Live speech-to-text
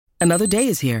Another day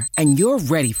is here, and you're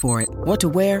ready for it. What to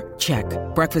wear? Check.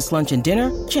 Breakfast, lunch, and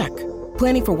dinner? Check.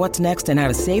 Planning for what's next and how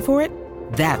to save for it?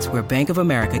 That's where Bank of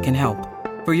America can help.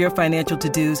 For your financial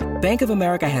to-dos, Bank of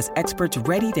America has experts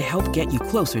ready to help get you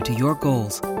closer to your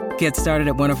goals. Get started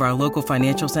at one of our local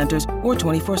financial centers or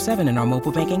 24/7 in our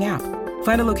mobile banking app.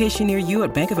 Find a location near you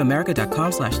at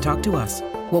bankofamerica.com/talktous.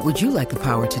 What would you like the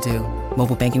power to do?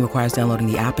 Mobile banking requires downloading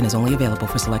the app and is only available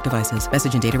for select devices.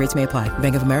 Message and data rates may apply.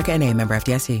 Bank of America N.A., member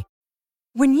FDIC.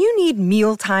 When you need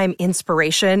mealtime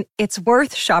inspiration, it's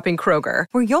worth shopping Kroger,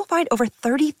 where you'll find over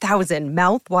 30,000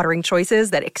 mouth-watering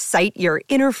choices that excite your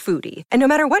inner foodie. And no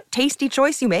matter what tasty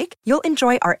choice you make, you'll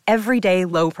enjoy our everyday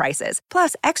low prices,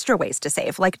 plus extra ways to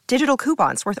save, like digital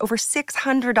coupons worth over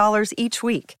 $600 each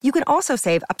week. You can also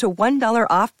save up to $1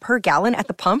 off per gallon at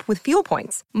the pump with fuel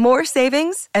points. More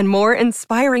savings and more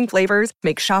inspiring flavors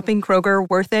make shopping Kroger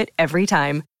worth it every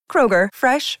time. Kroger,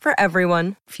 fresh for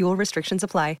everyone. Fuel restrictions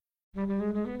apply.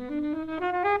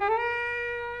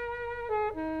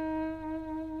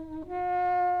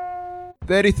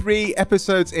 33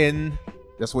 episodes in.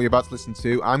 That's what you're about to listen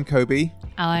to. I'm Kobe.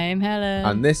 I'm Helen.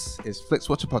 And this is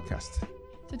Flixwatcher Podcast.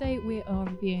 Today we are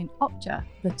reviewing Okja,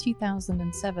 the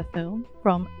 2007 film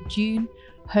from June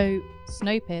Ho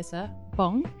Snowpiercer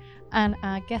Bong. And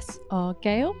our guests are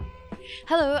Gail.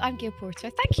 Hello, I'm Gail Porter.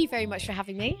 Thank you very much for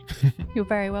having me. You're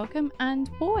very welcome. And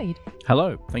Boyd.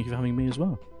 Hello. Thank you for having me as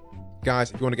well.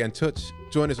 Guys, if you want to get in touch,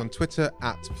 join us on Twitter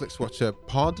at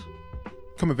FlixWatcherPod.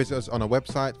 Come and visit us on our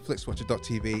website,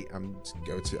 flixwatcher.tv, and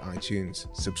go to iTunes.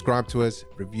 Subscribe to us,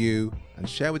 review, and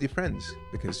share with your friends,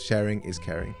 because sharing is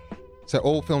caring. So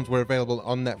all films were available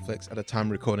on Netflix at the time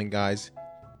of recording, guys.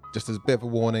 Just as a bit of a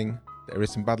warning, there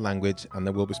is some bad language and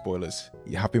there will be spoilers.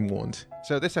 You have been warned.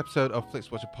 So this episode of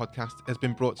Flixwatcher Podcast has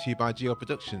been brought to you by Geo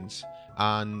Productions.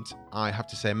 And I have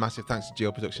to say massive thanks to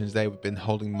Geo Productions. They've been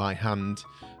holding my hand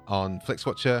on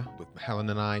Flixwatcher with Helen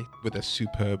and I with their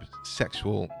superb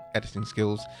sexual editing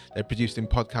skills. They're producing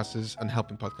podcasters and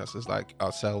helping podcasters like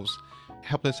ourselves,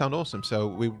 helping us sound awesome. So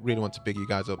we really want to big you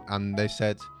guys up. And they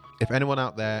said, if anyone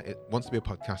out there wants to be a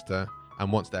podcaster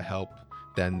and wants their help,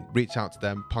 then reach out to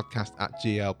them,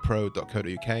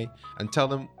 podcast@glpro.co.uk, and tell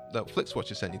them that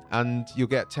Flixwatcher sent you, and you'll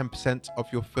get 10%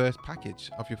 off your first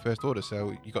package, off your first order,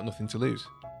 so you've got nothing to lose.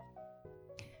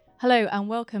 Hello and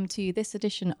welcome to this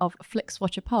edition of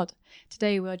Flixwatcher Pod.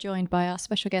 Today we are joined by our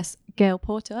special guests Gail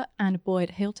Porter and Boyd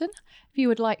Hilton. If you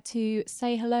would like to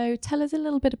say hello, tell us a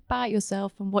little bit about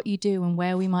yourself and what you do and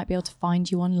where we might be able to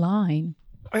find you online.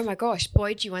 Oh my gosh,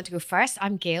 Boyd, do you want to go first?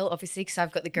 I'm Gail, obviously, because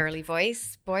I've got the girly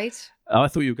voice. Boyd? I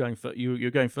thought you were going first. You're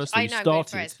going first. I know, I'm going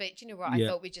first, but do you know what? I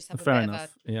thought we'd just have a bit enough. of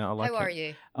a... Yeah, I like How it. are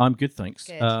you? I'm good, thanks.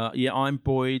 Good. I'm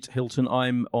Boyd Hilton.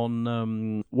 I'm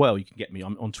on, well, you can get me.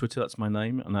 I'm on Twitter, that's my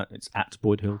name, and it's at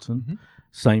Boyd Hilton. Mm-hmm.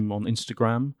 Same on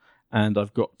Instagram. And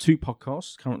I've got 2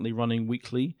 podcasts currently running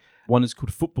weekly. One is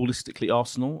called Footballistically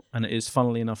Arsenal, and it is,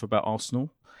 funnily enough, about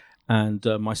Arsenal. And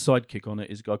my sidekick on it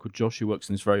is a guy called Josh who works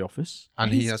in this very office.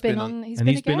 And he's been on. He's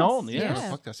been on,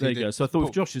 yeah. There you go. So I thought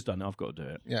if Josh has done it, I've got to do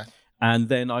it. Yeah. And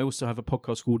then I also have a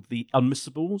podcast called The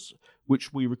Unmissables,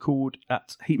 which we record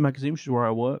at Heat Magazine, which is where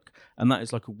I work. And that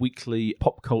is like a weekly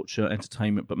pop culture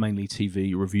entertainment, but mainly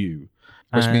TV review.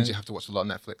 Which means you have to watch a lot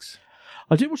of Netflix.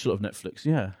 I do watch a lot of Netflix,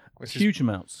 yeah. Huge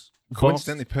amounts.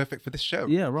 Coincidentally perfect for this show.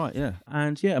 Yeah, right, yeah.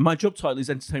 And yeah, my job title is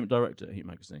Entertainment Director at Heat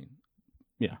Magazine.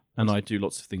 Yeah, and I do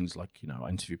lots of things like, I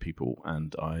interview people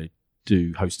and I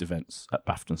do host events at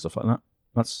BAFTA and stuff like that.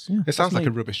 It sounds like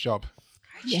a rubbish job.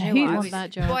 Yeah, who'd want that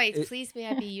job? Boyd, please may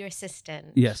I be your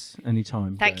assistant? Yes,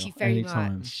 anytime. Thank you very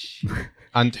much.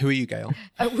 And who are you, Gail?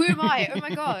 Who am I? Oh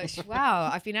my gosh. Wow.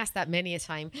 I've been asked that many a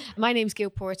time. My name's Gail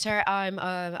Porter. I'm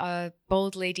a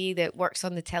bald lady that works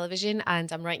on the television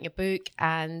and I'm writing a book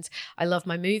and I love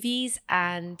my movies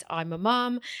and I'm a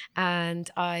mum and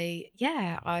I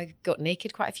got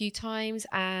naked quite a few times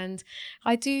and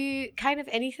I do kind of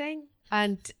anything.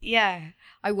 And yeah,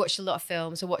 I watch a lot of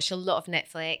films. I watch a lot of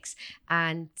Netflix.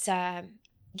 And do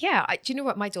you know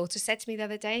what my daughter said to me the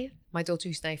other day? My daughter,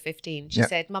 who's now 15, she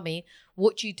said, "Mummy,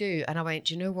 what do you do?" And I went,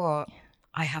 "Do you know what?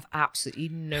 I have absolutely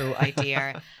no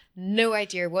idea. No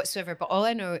idea whatsoever. But all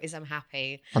I know is I'm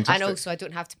happy. Fantastic. And also I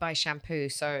don't have to buy shampoo.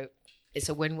 So it's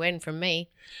a win-win from me."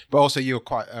 But also you're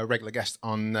quite a regular guest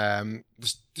on the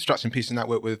Distraction Pieces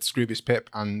Network with Scroobius Pip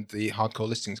and the Hardcore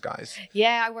Listings guys.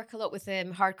 Yeah, I work a lot with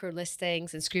Hardcore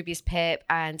Listings and Scroobius Pip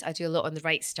and I do a lot on the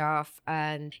Right Stuff.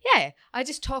 And yeah, I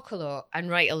just talk a lot and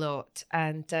write a lot.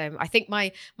 And I think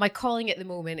my calling at the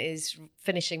moment is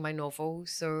finishing my novel.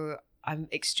 So I'm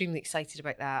extremely excited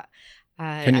about that.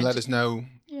 Can you let us know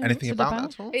anything about that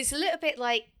at all? It's a little bit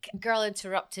like Girl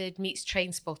Interrupted meets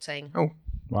Trainspotting. Oh.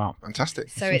 Wow. Fantastic.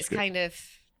 So it's kind of,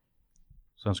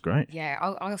 Sounds great. yeah,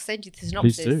 I'll send you the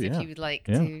synopsis do, if yeah. you would like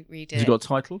Yeah. to read it. Has it got a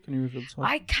title? Can you reveal the title?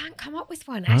 I can't come up with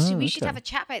one. Actually, we should okay. have a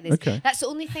chat about this. Okay. That's the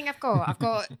only thing I've got. I've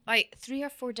got like 3 or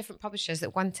 4 different publishers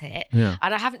that want it, Yeah.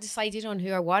 and I haven't decided on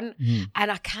who I want,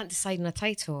 and I can't decide on a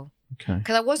title. Okay.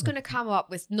 Because I was going to come up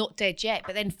with Not Dead Yet,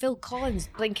 but then Phil Collins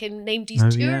blinking named his Oh,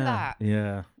 tour yeah. that.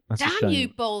 Yeah. That's a Damn shame. you,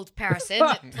 bald person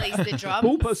that plays the drums.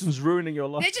 Bald person's ruining your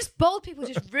life. They're just bald people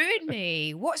just ruin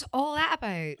me. What's all that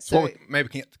about? So maybe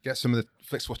we can get some of the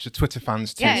Flixwatcher Twitter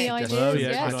fans to Yeah. suggest Oh, some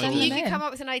yeah, titles. good If idea. you can come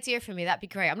up with an idea for me, that'd be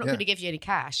great. I'm not Yeah. going to give you any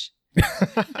cash. But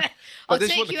I'll they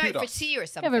just take want the you out for kudos. tea or have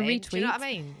something. a Do you know retweet. what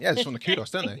I mean? Yeah, just want the kudos,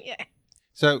 don't they? Yeah.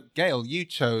 So, Gail, you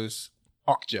chose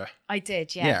Okja. I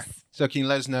did, yes. Yeah. So can you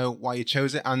let us know why you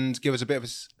chose it and give us a bit of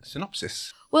a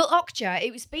synopsis? Well, Okja,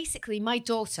 it was basically my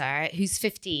daughter, who's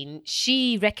 15.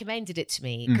 She recommended it to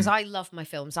me because I love my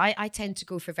films. I tend to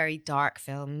go for very dark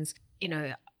films. You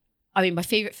know, I mean, my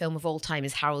favourite film of all time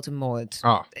is Harold and Maude.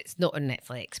 Ah. It's not on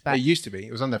Netflix, but It used to be.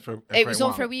 It was on there for it was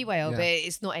on for a wee while, Yeah. but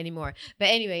it's not anymore. But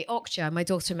anyway, Okja, my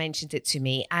daughter mentioned it to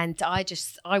me, and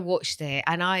I watched it,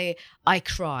 and I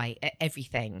cry at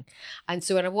everything. And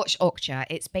so when I watched Okja,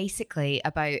 it's basically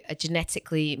about a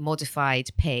genetically modified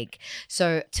pig.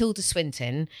 So Tilda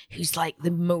Swinton, who's like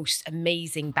the most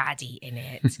amazing baddie in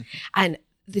it, and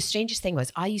the strangest thing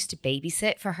was I used to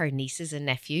babysit for her nieces and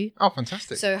nephew. Oh,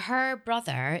 fantastic. So her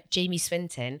brother, Jamie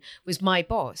Swinton, was my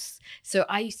boss. So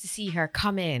I used to see her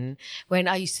come in when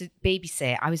I used to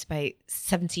babysit. I was about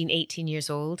 17, 18 years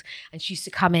old. And she used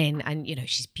to come in and, you know,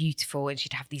 she's beautiful and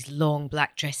she'd have these long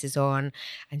black dresses on.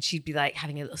 And she'd be like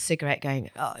having a little cigarette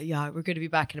going, oh, yeah, we're going to be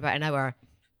back in about an hour.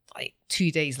 Like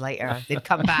 2 days later, they'd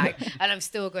come back and I'm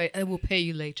still going, I will pay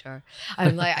you later.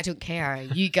 I'm like, I don't care.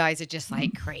 You guys are just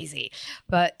like crazy.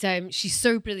 But she's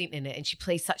so brilliant in it and she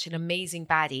plays such an amazing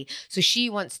baddie. So she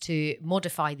wants to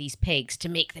modify these pigs to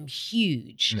make them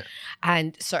huge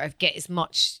and sort of get as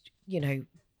much, you know,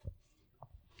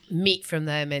 meat from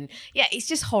them. And yeah, it's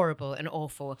just horrible and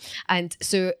awful. And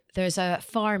so there's a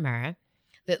farmer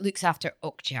that looks after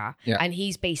Okja, and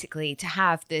he's basically to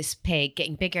have this pig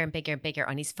getting bigger and bigger and bigger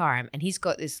on his farm, and he's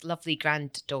got this lovely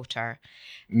granddaughter,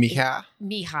 Miha.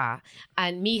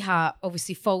 and Miha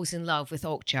obviously falls in love with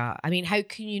Okja. I mean, how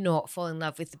can you not fall in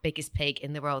love with the biggest pig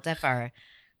in the world ever?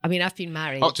 I mean, I've been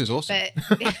married. Okja's awesome.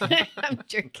 But I'm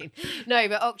joking. No,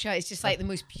 but Okja is just like the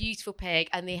most beautiful pig,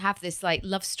 and they have this like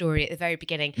love story at the very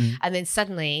beginning, and then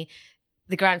suddenly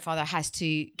the grandfather has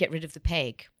to get rid of the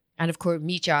pig, and of course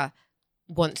Mija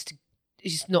wants to,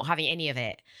 is just not having any of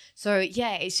it. So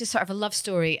yeah, it's just sort of a love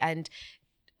story, and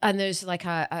there's like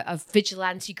a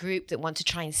vigilante group that want to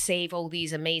try and save all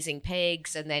these amazing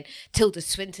pigs, and then Tilda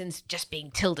Swinton's just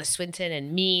being Tilda Swinton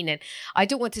and mean, and I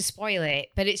don't want to spoil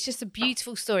it, but it's just a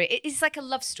beautiful story. It's like a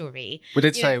love story. We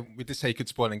did say you could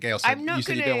spoil, and Gail said I'm not you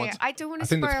said gonna. you don't want to. I don't want to I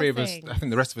think spoil the three of things. us. I think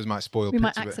the rest of us might spoil We might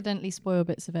bits of it. accidentally spoil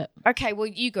bits of it. Okay, well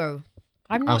you go.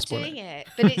 I'm I'll not spoil doing it,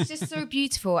 but it's just so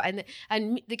beautiful. And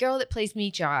the girl that plays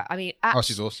Mija, I mean,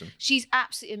 She's awesome. She's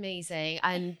absolutely amazing,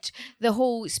 and the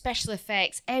whole special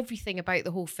effects, everything about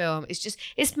the whole film is just,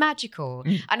 it's magical.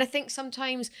 And I think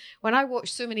sometimes when I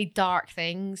watch so many dark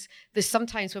things, there's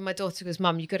sometimes when my daughter goes,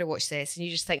 Mum, you got to watch this, and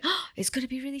you just think, oh, it's going to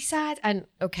be really sad. And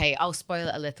okay, I'll spoil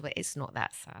it a little bit. It's not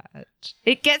that sad.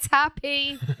 It gets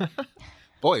happy.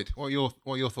 Boyd, what are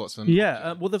your thoughts on?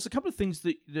 Yeah, well, there's a couple of things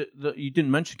that you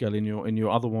didn't mention, Gail, in your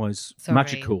otherwise Sorry.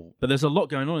 magical. But there's a lot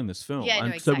going on in this film, Yeah, no,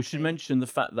 and so we should exactly. mention the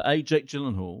fact that Jake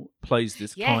Gyllenhaal plays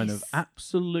this kind of Yes.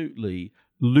 absolutely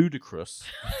ludicrous,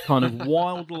 kind of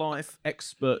wildlife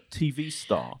expert TV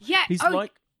star. Yeah, he's oh,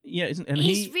 like, yeah, isn't? And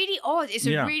He's really odd. It's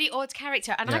a Yeah. really odd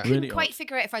character, and I Yeah. couldn't Really quite odd.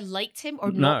 figure out if I liked him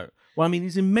or not. no. Well, I mean,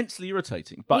 he's immensely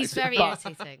irritating, but He's very but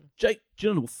irritating. Jake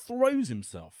Gyllenhaal throws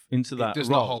himself into that does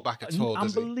role. not hold back at all,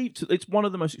 does he? Unbelievable. It's one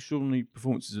of the most extraordinary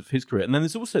performances of his career. And then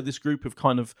there's also this group of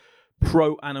kind of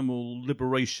pro-animal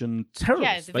liberation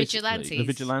terrorists, the basically. vigilantes. The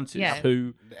vigilantes Yeah.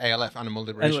 who... The ALF, Animal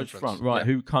Liberation Animal Front. right,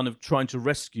 Yeah. who kind of trying to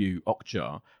rescue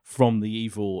Okja from the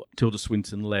evil Tilda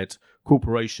Swinton-led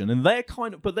corporation. And they're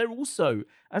kind of... But they're also...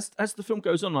 As the film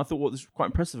goes on, I thought what was quite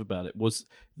impressive about it was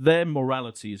their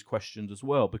morality is questioned as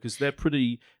well, because their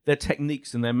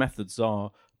techniques and their methods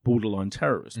are borderline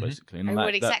terrorists, basically. And Oh, that,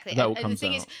 well, exactly. That all and the comes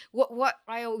thing out. is, what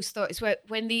I always thought is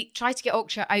when they try to get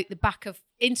Okja out the back of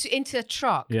into a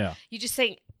truck, Yeah. you just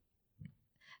think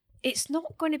it's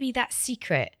not going to be that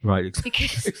secret Right,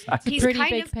 because exactly. he's Pretty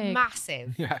kind big of pig.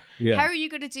 massive. Yeah. Yeah. How are you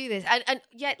going to do this? And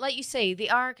yet, like you say, they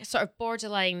are sort of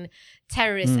borderline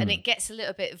terrorists, and it gets a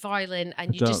little bit violent, and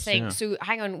It you does, just think, yeah. so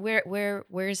hang on,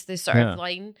 where's the sort Yeah. of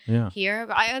line Yeah. here?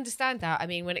 But I understand that. I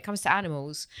mean, when it comes to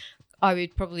animals, I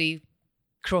would probably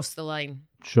cross the line.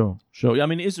 Sure. I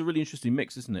mean, it is a really interesting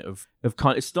mix, isn't it? Of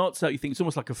kind. It starts out, you think it's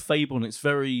almost like a fable, and it's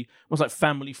very almost like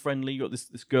family friendly. You got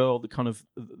this girl that kind of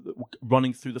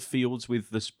running through the fields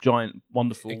with this giant,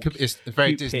 wonderful. It's very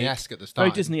cute Disney-esque at the pig. start.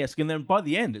 Very Disney-esque, and then by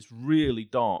the end, it's really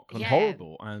dark and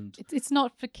horrible. And it's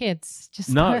not for kids. Just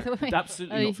no, by the way.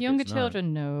 absolutely not for younger kids,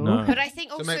 children, no. But I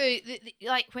think also,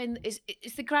 like when it's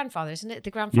the grandfather, isn't it?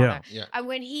 The grandfather, Yeah. and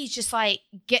when he's just like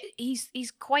he's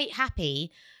quite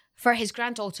happy for his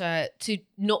granddaughter to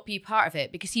not be part of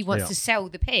it because he wants to sell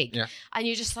the pig. Yeah. And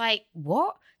you're just like,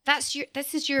 what?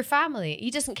 This is your family.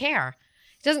 He doesn't care.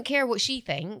 He doesn't care what she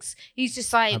thinks. He's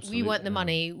just like, Absolutely, we want the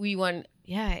money. We want,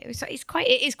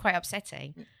 it is quite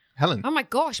upsetting. Helen. Oh my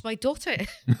gosh, my daughter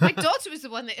was the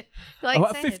one that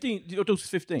about said. 15. Your daughter's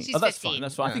 15. She's That's 15. fine.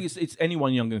 That's fine. Yeah. I think it's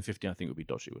anyone younger than 15. I think would be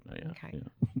dodgy, wouldn't it? Yeah. Okay.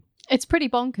 Yeah. It's pretty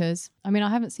bonkers. I mean,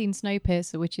 I haven't seen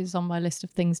Snowpiercer, which is on my list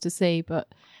of things to see, but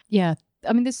yeah.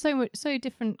 I mean, there's so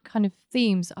different kind of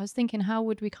themes. I was thinking, how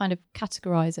would we kind of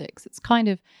categorize it? Because it's kind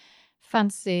of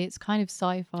fantasy, it's kind of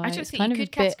sci-fi. I don't it's think kind you of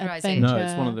could a bit categorise it. adventure. No,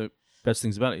 it's one of the best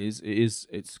things about it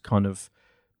it's kind of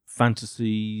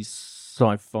fantasy,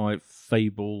 sci-fi,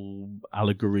 fable,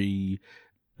 allegory,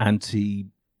 anti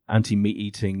meat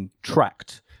eating,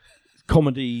 tract,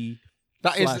 comedy.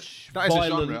 That is slash a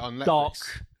violent, genre on Netflix.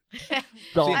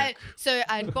 dark.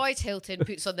 And Boyd Hilton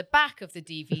puts on the back of the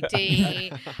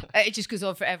DVD. It just goes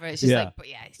on forever. It's just like, but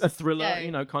yeah, it's a thriller,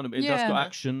 kind of. It does got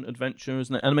action, adventure,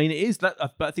 isn't it? And I mean, it is that.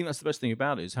 But I think that's the best thing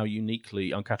about it is how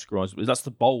uniquely uncategorizable it is. That's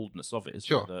the boldness of it. Isn't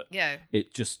Sure. it? Yeah.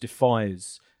 It just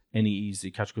defies any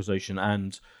easy categorization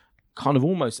and kind of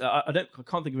almost. I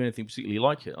can't think of anything particularly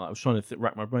like it. I was trying to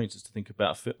rack my brains just to think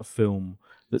about a film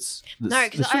that's no,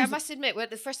 because there's I films must admit,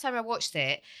 the first time I watched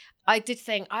it, I did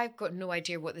think I've got no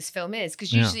idea what this film is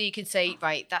because usually you can say,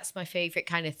 right, that's my favorite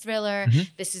kind of thriller.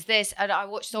 This is this, and I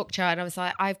watched Okja and I was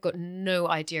like, I've got no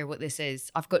idea what this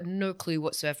is. I've got no clue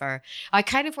whatsoever. I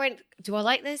kind of went, do I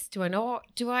like this? Do I not?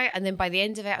 Do I? And then by the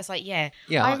end of it, I was like, I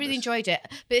like really this. enjoyed it.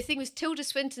 But the thing was, Tilda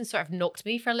Swinton sort of knocked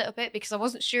me for a little bit because I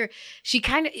wasn't sure.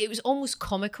 It was almost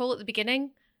comical at the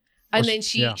beginning. And then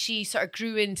she sort of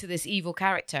grew into this evil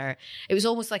character. It was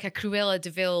almost like a Cruella de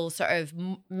Vil sort of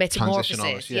metamorphosis.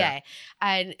 almost,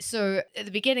 And so at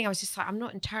the beginning, I was just like, I'm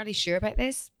not entirely sure about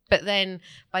this. But then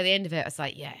by the end of it, I was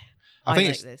like, I think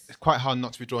like this. it's quite hard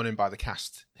not to be drawn in by the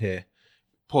cast here.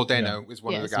 Paul Dano is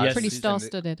one of the it's guys. pretty He's in the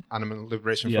star-studded. Animal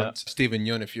Liberation Front. Stephen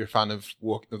Yeun, if you're a fan of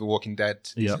The Walking Dead,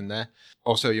 he's in there.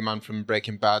 Also, your man from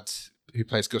Breaking Bad, who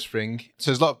plays Gus Fring.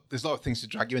 So there's a lot of things to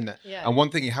drag you in there. Yeah. And one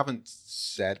thing you haven't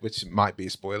said, which might be a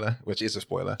spoiler, which is a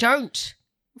spoiler, Don't.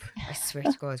 I swear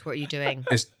to God, what are you doing?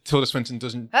 is Tilda Swinton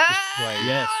doesn't just play.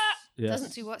 yes.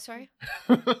 Doesn't do what, sorry?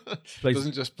 Plays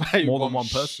doesn't just play more than one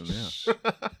person.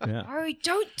 Yeah. Oh,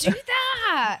 don't do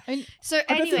that. So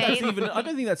I don't anyway,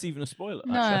 think that's even a spoiler.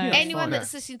 No. actually. I think that's anyone fine.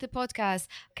 that's listening to the podcast,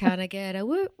 can I get a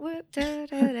whoop whoop da,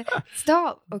 da, da.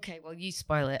 Stop. Okay, well you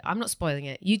spoil it. I'm not spoiling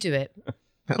it. You do it.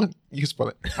 Helen, you can spoil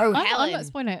it. Oh, I'm Helen. not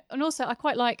spoiling it. And also, I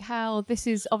quite like how this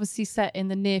is obviously set in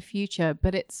the near future,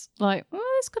 but it's like,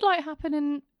 this could like happen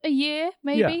in a year,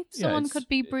 maybe. Yeah, Someone it's- could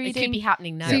be It breeding could be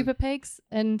happening now. super pigs,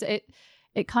 and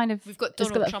it kind of We've got it's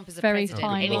Donald a Trump as a very president.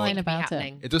 fine Anything line could be about it.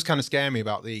 happening. It does kind of scare me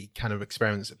about the kind of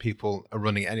experiments that people are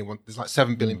running at anyone. There's like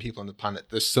 7 billion people on the planet.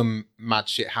 There's some mad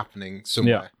shit happening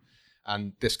somewhere.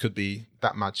 And this could be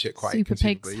that mad shit quite Super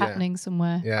pigs conceivably. happening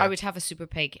somewhere. Yeah. I would have a super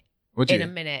pig Would in you? a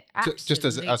minute. Just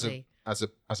as Absolutely.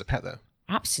 a pet though.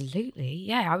 Absolutely.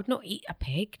 Yeah, I would not eat a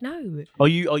pig. No. Are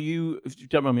you? If you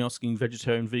don't mind me asking,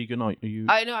 vegetarian, vegan? Are you?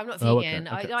 I know I'm not Oh, vegan.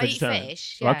 okay. I eat Vegetarian.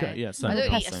 fish. Yeah. Okay, yeah, same. I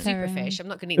don't eat a Same. super fish. I'm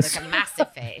not going to eat like a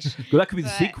massive fish. Well, that could be the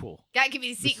But- sequel. That could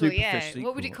be the The sequel, super yeah. fish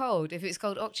What would it sequel. called? If it's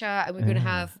called Okja and we're going to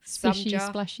have Spishy, Samja,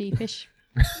 splashy fish.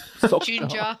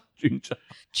 Chunja, Ginger.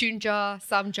 Chunja,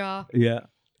 Samja, Yeah.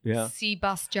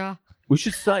 Seabasja. We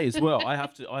should say as well. I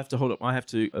have to hold up. I have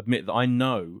to admit that I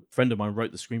know a friend of mine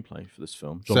wrote the screenplay for this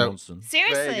film, John So- Johnson.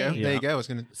 Seriously? There you go. Yeah. There you go. I was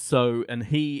going to. So, and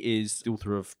he is the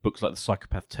author of books like The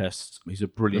Psychopath Test. He's a The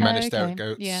brilliant. Men okay. Hysteric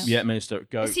Goats. Yeah. Yeah, Minister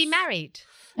Goats. Is he married?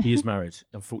 He is married,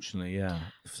 unfortunately. Yeah,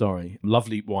 sorry.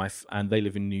 Lovely wife, and they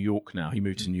live in New York now. He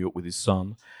moved to New York with his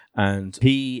son, and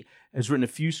he has written a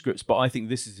few scripts. But I think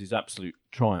this is his absolute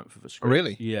triumph of a script.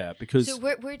 Really? Yeah, because So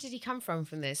where did he come from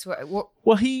this? What?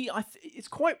 well, it's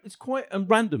quite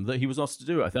random that he was asked to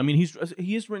do it. I mean, he's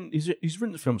written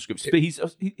the film scripts, but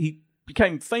he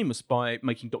became famous by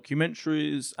making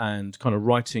documentaries and kind of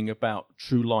writing about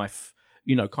true life.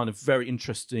 Kind of very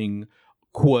interesting,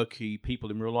 quirky people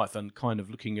in real life, and kind of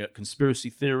looking at conspiracy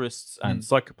theorists and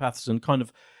psychopaths and kind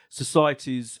of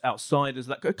societies outsiders,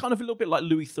 that kind of a little bit like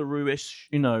Louis Theroux-ish.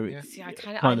 See,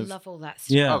 I love all that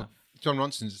stuff. Yeah. Oh, John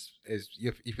Ronson's is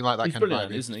if you like that He's kind of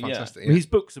brilliant, vibe, isn't he? fantastic. Yeah. Yeah. His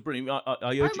books are brilliant. I Oh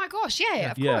urge my gosh,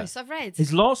 yeah, of Yeah. course, I've read.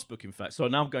 His last book, in fact, so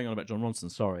now I'm going on about John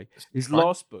Ronson, sorry. His fine.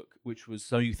 last book, which was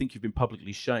So You Think You've Been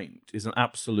Publicly Shamed, is an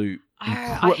absolute I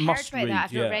heard must about read. that.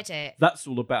 I've not read it. That's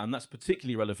all about, and that's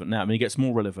particularly relevant now. I mean, it gets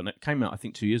more relevant. It came out, I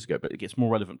think, 2 years ago, but it gets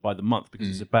more relevant by the month because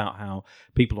it's about how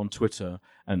people on Twitter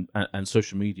and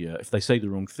social media, if they say the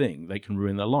wrong thing, they can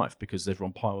ruin their life because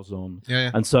everyone piles on.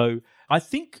 Yeah. And so I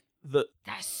think that,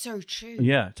 That's so true.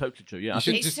 yeah, totally true. Yeah, You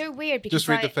should It's so weird because just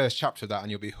read the first chapter of that and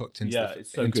you'll be hooked into,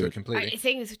 it's so into good. it completely. I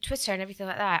think with Twitter and everything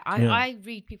like that, Yeah. I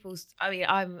read people's. I mean,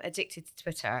 I'm addicted to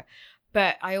Twitter,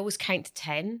 but I always count to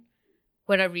 10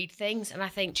 when I read things, and I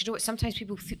think, do you know what? Sometimes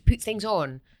people put things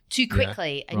on too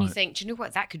quickly, and you Right. think, do you know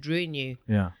what? That could ruin you.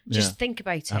 yeah. Just think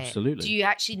about it. Absolutely. Do you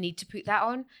actually need to put that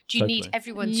on? Do you need Totally.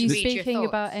 everyone Are to you read your speaking thoughts?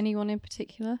 about anyone in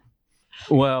particular?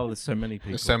 Well, there's so many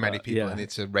people. There's so many but, people, yeah. and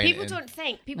it's a rein People it in. don't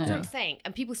think. People Yeah. don't think,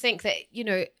 and people think that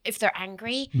if they're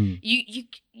angry, Hmm.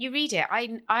 you read it.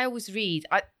 I always read.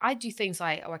 I do things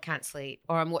like, oh, I can't sleep,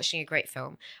 or I'm watching a great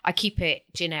film. I keep it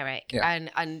generic, Yeah.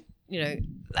 and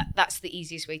that's the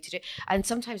easiest way to do it. And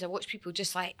sometimes I watch people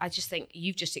I just think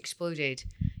you've just exploded.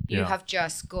 You Yeah. have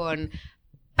just gone,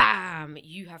 bam.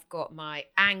 You have got my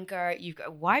anger.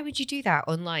 Why would you do that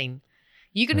online?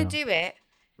 You're gonna do it.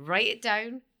 Write it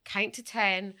down. Count to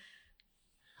 10.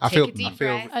 I Take feel a deep I feel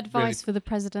breath. Advice for the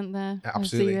president there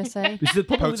Absolutely. of the USA. This is the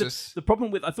problem. POTUS. The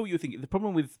problem with I thought you were thinking the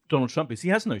problem with Donald Trump is he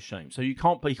has no shame, so he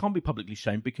can't be publicly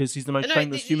shamed because he's the most No,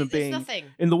 shameless human there's being nothing.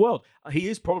 in the world. He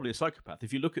is probably a psychopath.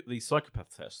 If you look at the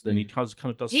psychopath test, then he kind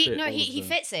of does. He fit all of he the-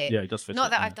 fits it. Yeah, he does fit. Not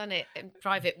it, that yeah. I've done it in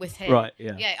private with him. Right,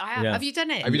 yeah. Yeah, I have. Yeah. Have you done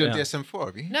it? Have you done Yeah. DSM-4?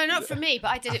 Have you? No, not for me, but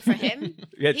I did it for him.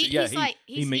 Yeah,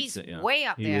 He's meets it. Yeah. way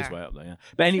up he there. is way up there. Yeah.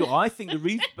 But anyway, I think the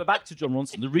reason. But back to John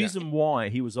Ronson, the reason why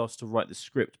he was asked to write the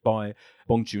script by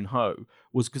Bong Joon-ho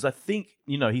was because I think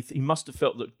he must have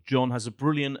felt that John has a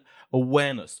brilliant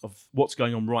awareness of what's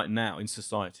going on right now in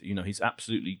society. He's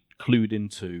absolutely clued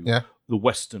into the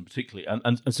Western, particularly,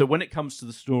 and so when it comes to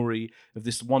the story of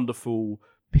this wonderful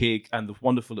pig and the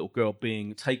wonderful little girl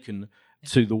being taken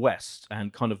to the West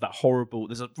and kind of that horrible,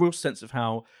 there's a real sense of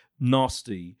how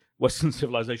nasty Western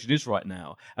civilization is right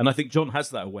now, and I think John has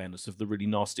that awareness of the really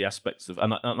nasty aspects of.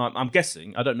 And I'm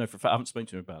guessing, I don't know for a fact, I haven't spoken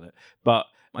to him about it, but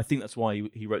I think that's why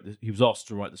he wrote. He was asked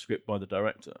to write the script by the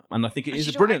director, and I think it is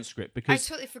a brilliant script because I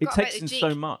totally it forgot takes about in Jake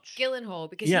so much. Gyllenhaal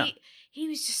because Yeah. he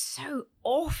was just so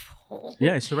awful.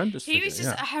 Yeah, it's horrendous. He was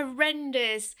just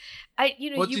horrendous.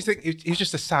 What do you think? He's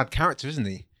just a sad character, isn't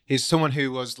he? He's someone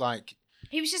who was like.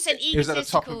 He was just an He was at the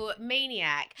top egotistical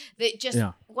maniac that just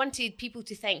wanted people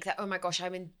to think that, oh my gosh,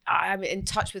 I'm in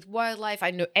touch with wildlife.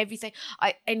 I know everything.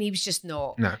 And he was just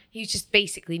not. No. He just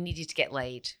basically needed to get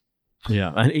laid.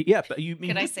 Yeah, but you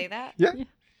mean Can I say that? Yeah.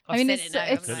 I've I mean, said it now,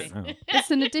 it's haven't I?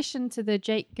 it's an addition to the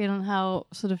Jake Gyllenhaal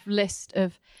sort of list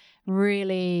of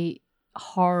really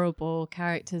horrible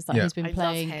characters that Yeah. he's been I love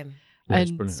playing, him. Yeah, it's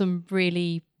and brilliant. some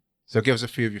really So give us a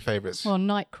few of your favourites. well,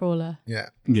 Nightcrawler. Yeah.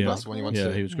 Yeah. That's the one you want Yeah,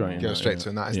 to he was great. in go that, straight yeah. to,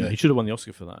 and that, isn't Yeah, it? he should have won the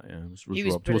Oscar for that. Yeah, it was He was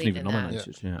wasn't brilliant even in that.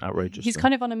 nominated. Yeah, outrageous. He's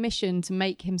kind of on a mission to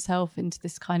make himself into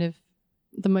this kind of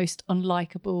the most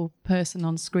unlikable person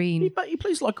on screen. But he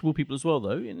plays likable people as well,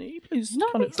 though. And he plays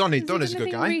Not kind of. recently. Donnie's a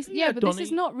good Anything guy. Yeah, Yeah, but this Donnie.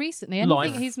 is not recently. Life.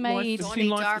 Anything he's made. Have you Donnie seen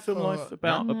Life, the film Darko. Life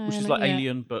about, No, which is not like yet.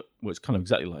 Alien, but it's kind of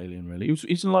exactly like Alien, really.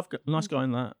 He's a nice guy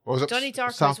in that. What was it? Donnie Darko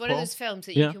is Southpaw? one of those films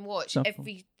that Yeah, you can watch Southpaw.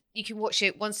 you can watch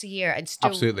it once a year and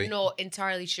still Absolutely. not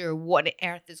entirely sure what on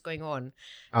earth is going on.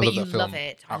 I but love you that film. love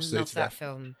it. Absolutely I love to that death.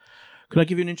 film. Can I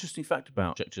give you an interesting fact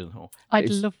about Jake Gyllenhaal? I'd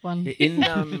It's- love one. In,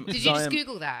 Did you just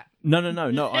Google that? No.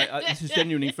 This is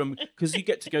genuinely from because you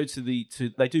get to go to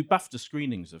they do BAFTA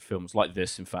screenings of films like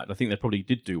this. In fact, I think they probably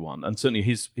did do one, and certainly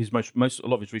his a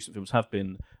lot of his recent films have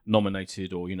been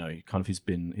nominated or he's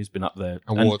been up there.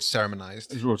 Awards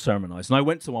ceremonized. His awards ceremonized. And I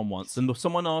went to one once, and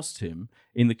someone asked him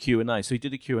in the Q&A. So he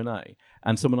did a Q&A,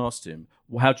 and someone asked him,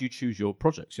 "Well, how do you choose your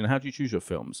projects? How do you choose your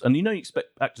films?" And you expect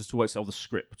actors to always say, "Oh, the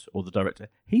script or the director."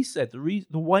 He said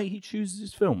the way he chooses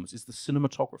his films is the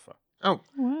cinematographer. Oh,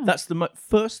 Wow. That's the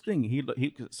first thing he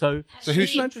so. So who's-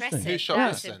 Isn't that interesting? who shot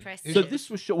That's this then? impressive. So this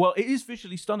was shot. Well, it is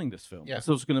visually stunning. This film. Yeah.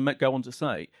 So I was going to go on to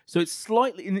say. So it's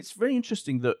slightly, and it's very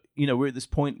interesting that we're at this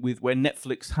point with where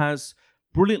Netflix has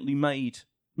brilliantly made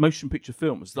motion picture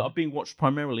films that are being watched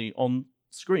primarily on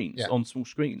screens, Yeah. on small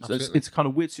screens. So Absolutely. it's a kind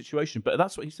of weird situation, but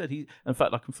that's what he said. In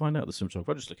fact, I can find out the cinematographer.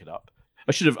 I'll just look it up.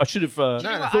 I should have thought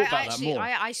No, about that more.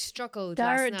 I struggled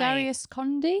last night. Darius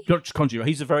Conde. George Conjura,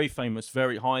 he's a very famous,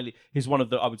 very highly. He's one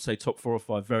of the, I would say, top 4 or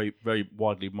 5, very, very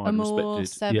widely admired, and Amour,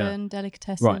 respected. Seven,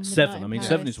 Delicatessen. Right, Midnight Seven. in I mean, Paris.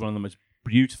 Seven is one of the most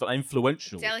beautiful,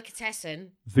 influential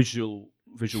Delicatessen. visual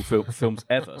visual films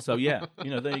ever. So yeah,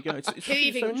 there you go. It's Who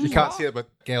even- so You interesting. can't see it, but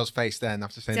Gail's face then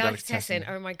after saying Delicatessen.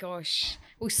 Delicatessen. Oh my gosh.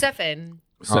 Well, Seven.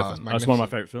 Seven. Oh, That's one of my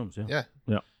favourite films. Yeah.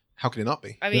 Yeah. How could it not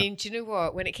be? I mean, do you know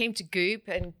what? When it came to Goop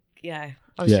and I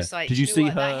was Yeah. just like, Did do you know see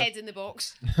what? That her- head in the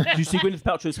box. Did you see Gwyneth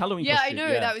Paltrow's Halloween Yeah, I costume? know.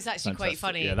 That was actually quite Fantastic.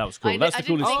 funny. Yeah, that was cool. I That's the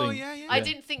didn't coolest think- thing. Oh, yeah. I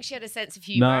didn't think she had a sense of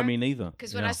humour. No, me neither.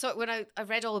 Because when I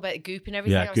read all about Goop and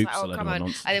everything, Yeah, I was like, Goop's a oh, load come of on.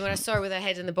 nonsense. And then when I saw her with her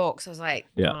head in the box, I was like,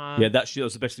 Yeah, yeah. That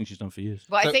was the best thing she's done for years.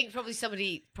 But So- I think probably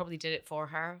somebody did it for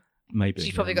her. Maybe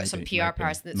She's probably got some PR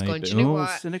person that's gone, maybe. "Do you know Oh,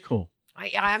 what? cynical. I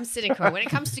am cynical. When it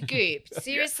comes to Goop,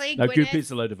 seriously, No, Goop Gwyneth?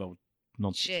 is a load of old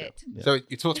nonsense. Shit. Yeah. So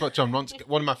you talked about John Ronson.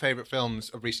 One of my favourite films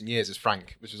of recent years is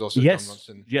Frank, which is also Yes. John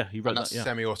Ronson. Yeah, he wrote And that's that. Yeah,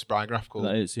 semi-autobiographical.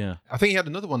 that is. Yeah, I think he had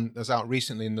another one that's out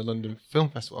recently in the London Film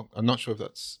Festival. I'm not sure if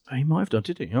that's... he might have done.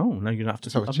 Did he? Oh, no, you're gonna have to.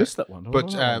 Let's have a I check. missed that one. Oh, But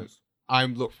wow. I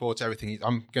look forward to everything.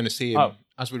 I'm going to see him, Oh.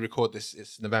 as we record this,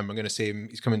 it's November, I'm going to see him.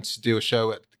 He's coming to do a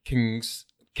show at King's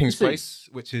Is he? Place,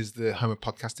 which is the home of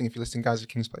podcasting, if you're listening, guys, at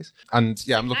King's Place. And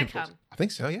yeah, I'm looking I forward come? I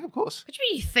think so, yeah, of course. What do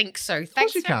you mean you think so? Of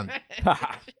course you Thanks can. for-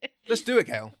 Let's do it,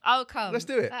 Gail. I'll come. Let's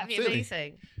do it, That'd be absolutely.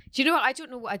 amazing. Do you know what? I don't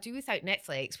know what I'd do without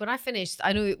Netflix. When I finished,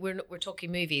 I know we're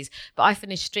talking movies, but I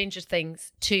finished Stranger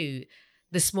Things 2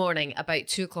 this morning about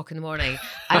 2:00 in the morning,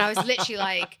 and I was literally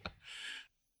like,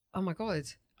 "Oh my god,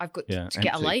 I've got Yeah, to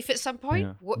get a empty. life at some point.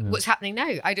 Yeah, What's happening now?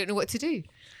 I don't know what to do.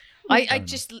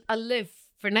 I live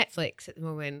for Netflix at the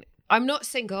moment. I'm not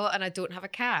single and I don't have a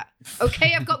cat.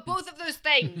 Okay, I've got both of those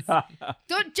things.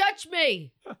 Don't judge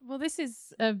me. Well, this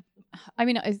is,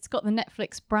 it's got the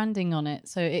Netflix branding on it,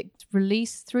 so it's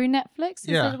released through Netflix. Is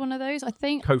Yeah. it one of those? I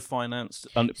think. Co-financed,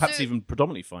 and perhaps So- even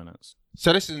predominantly financed.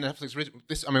 So this is a Netflix original.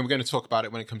 We're going to talk about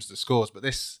it when it comes to the scores, but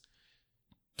this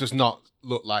does not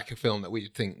look like a film that we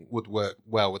think would work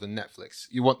well with a Netflix.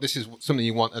 This is something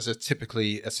you want as a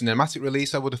cinematic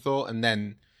release, I would have thought, and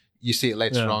then you see it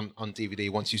later Yeah. on DVD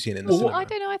once you've seen it in the Well, cinema. I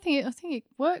don't know. I think it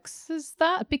works as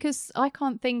that, because I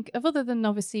can't think of, other than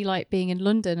obviously like being in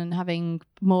London and having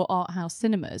more art house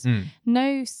cinemas.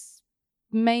 No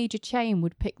major chain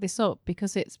would pick this up,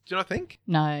 because it's Do you not think?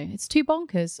 it's too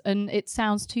bonkers and it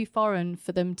sounds too foreign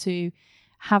for them to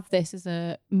have this as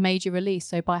a major release.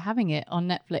 So by having it on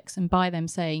Netflix and by them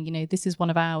saying, this is one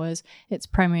of ours, it's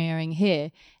premiering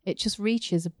here, it just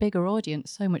reaches a bigger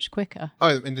audience so much quicker. Oh,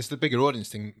 I mean, there's the bigger audience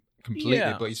thing completely,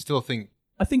 Yeah. but you still think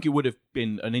I think it would have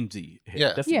been an indie hit. Yeah.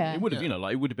 Definitely. Yeah. It would have,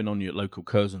 it would have been on your local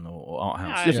Curzon or art house.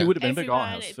 Yeah. Definitely Yeah. would have been a big art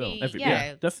Everyman, house it'd film. be- Yeah,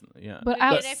 yeah. definitely, yeah. But It'd be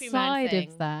an everyman outside thing.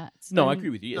 of that, No, I then- agree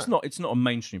with you. It's not a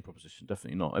mainstream proposition,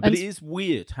 definitely not. But And- it is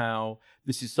weird how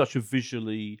this is such a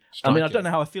visually. I mean, I Striking. don't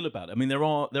know how I feel about it. I mean, there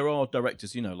are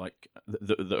directors, like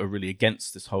that are really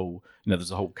against this whole. There's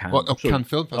a whole Cannes, Well, I'm sure- Cannes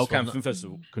Film Festival, Cannes isn't Film it?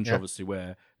 Festival controversy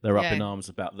where they're up Yeah. in arms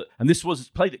about that. And this was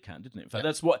played at Cannes, didn't it? In fact,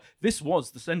 this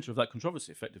was the centre of that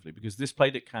controversy, effectively, because this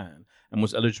played at Cannes and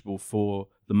was eligible for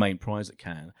the main prize at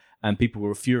Cannes, and people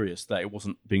were furious that it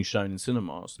wasn't being shown in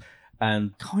cinemas.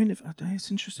 And it's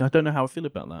interesting. I don't know how I feel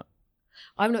about that.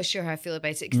 I'm not sure how I feel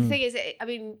about it. 'Cause the thing is,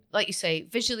 like you say,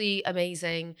 visually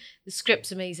amazing. The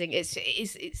script's amazing. It's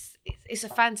a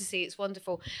fantasy. It's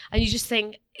wonderful. And you just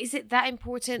think, is it that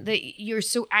important that you're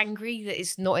so angry that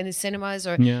it's not in the cinemas?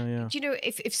 Or Yeah. do you know,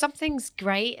 if something's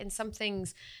great and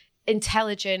something's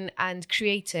intelligent and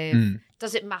creative,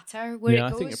 does it matter where it I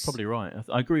goes? think you're probably right.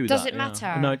 I agree with Does that. it yeah.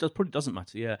 matter? No, probably doesn't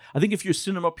matter. Yeah, I think if you're a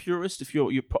cinema purist, if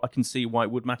you're, I can see why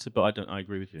it would matter, but I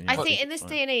agree with you. Yeah. I think in this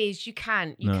day and age, you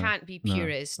can't be No,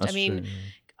 purist. that's I mean, true,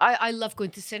 yeah. I love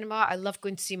going to cinema. I love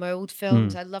going to see my old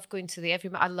films. I love going to the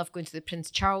Everyman. I love going to the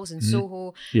Prince Charles in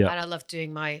Soho. Yeah. And I love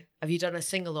doing my. Have you done a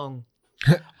sing along?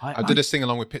 I did a sing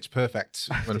along with Pitch Perfect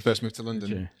when I first moved to London.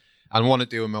 you? I want to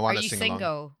do a Moana Are you sing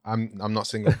along. single? I'm not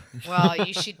single. Well,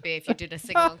 you should be if you're doing a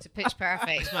sing along to Pitch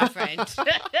Perfect, my friend.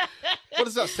 What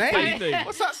does that say? Anything.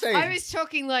 What's that saying?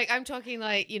 I'm talking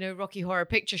like Rocky Horror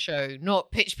Picture Show,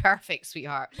 not Pitch Perfect,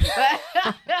 sweetheart.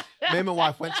 Me and my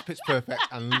wife went to Pitch Perfect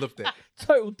and loved it.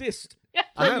 Total dissed.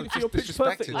 I know, For your just Pitch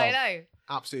Perfect disrespected. love. I know.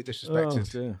 Absolutely Oh,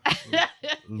 disrespected. dear.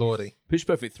 Lordy. Pitch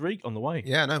Perfect 3 on the way.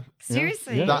 Yeah, no.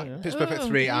 Seriously. Yeah. That Pitch Perfect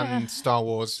 3 yeah. and Star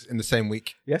Wars in the same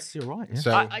week. Yes, you're right. Yeah.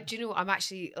 So Do you know what? I'm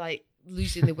actually like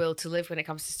losing the will to live when it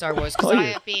comes to Star Wars, because Are I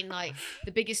you? have been like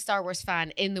the biggest Star Wars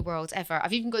fan in the world ever.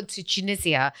 I've even gone to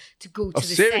Tunisia to go to Oh, the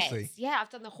seriously? sets. Yeah, I've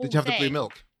done the whole did you have thing. the blue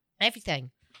milk?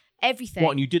 Everything.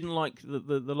 What, and you didn't like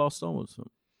the last Star Wars film?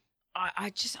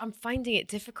 I'm finding it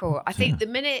difficult. I think the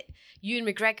minute Ewan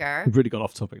McGregor, We've really got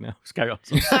off topic now. Let's carry on.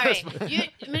 sorry, the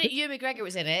minute Ewan McGregor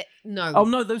was in it, no. Oh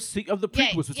no, the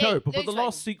prequels were yeah, terrible, but those the last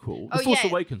ones. sequel, Oh, The Force yeah.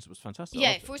 Awakens, was fantastic. I Yeah,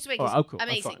 loved it. Force Awakens, Oh, cool.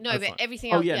 That's amazing. fine. No, That's but fine.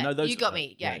 everything Oh else. yeah, no, those you are got fine.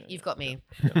 me. Yeah, Yeah, you've got me.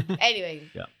 Yeah. Anyway,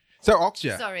 Yeah. So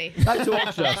Oxia. Sorry. Back to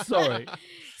Oxia, sorry.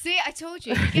 See, I told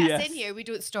you. He gets Yes. in here, we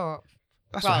don't stop.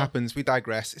 That's Well- what happens. We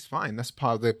digress. It's fine. That's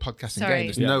part of the podcasting Sorry. game.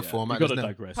 There's no format. You've got to there's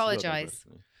no- digress. Apologise.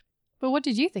 But what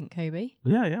did you think, Kobe?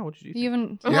 Yeah, what did you think? You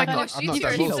haven't. Oh Yeah, my I've not- gosh, I've you not two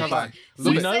done are both, so have I? much.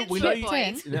 Love we it. know, we know,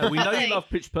 Sensible boys. we know you love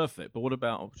Pitch Perfect, but what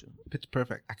about Oxia? Pitch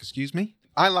Perfect. Excuse me?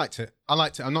 I liked it.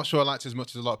 I'm not sure I liked it as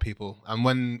much as a lot of people. And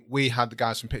when we had the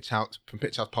guys from Pitch House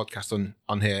podcast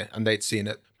on here, and they'd seen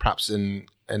it perhaps in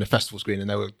a festival screen, and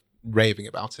they were raving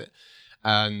about it.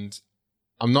 And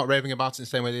I'm not raving about it in the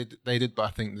same way they did, but I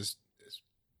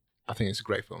think it's a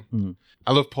great film. Mm.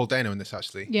 I love Paul Dano in this,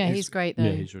 actually. Yeah, he's great though.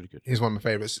 Yeah, he's really good. He's one of my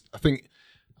favourites.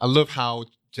 I love how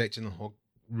Jake Gyllenhaal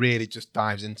really just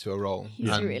dives into a role. He's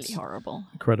and really horrible.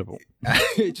 Incredible.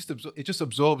 it just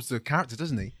absorbs the character,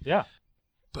 doesn't he? Yeah.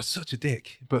 But such a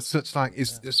dick. But such like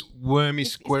it's this wormy,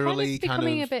 squirrely It's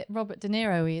becoming a bit Robert De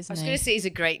Niro-y, isn't I was he? going to say he's a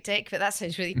great dick, but that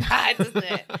sounds really bad, doesn't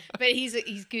it? But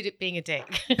he's good at being a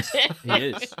dick. He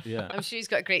is, yeah. I'm sure he's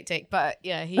got a great dick, but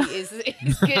yeah, he's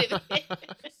good at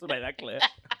Just to make that clear.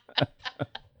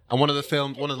 And one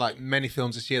of like many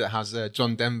films this year that has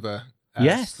John Denver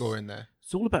Yes. score in there.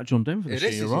 It's all about John Denver this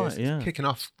It year, is, you're right, yeah. It's kicking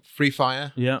off Free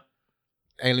Fire, Yeah,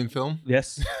 Alien film.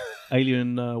 yes.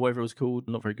 Alien, whatever it was called,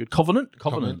 not very good. Covenant?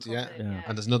 Yeah. Yeah.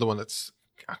 And there's another one that's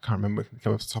I can't remember. It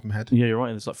came off the top of my head. Yeah, you're right.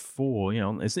 There's like 4.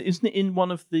 Yeah, isn't it in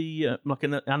one of the like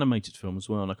an animated film as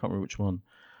well? And I can't remember which one.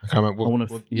 I can't remember. I want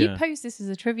to. You Yeah. posed this as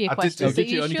a trivia I did question, do- so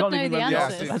did you And should can't know even the remember Yeah, I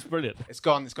answers. did. That's brilliant. It's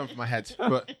gone from my head.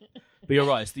 But But you're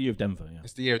right. It's the year of Denver. Yeah.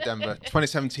 it's the year of Denver.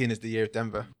 2017 is the year of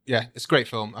Denver. Yeah, it's a great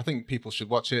film. I think people should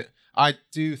watch it. I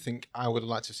do think I would have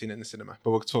liked to have seen it in the cinema,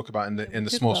 but we'll talk about it in the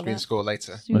Good small about screen that. score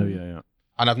later. Oh yeah.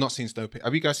 And I've not seen Snowpiercer.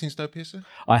 Have you guys seen Snowpiercer?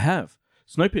 I have.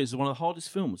 Snowpiercer is one of the hardest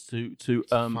films to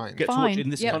Fine. get to watch Fine, in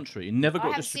this yeah. country. It never I got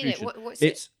haven't seen it. distribution. What's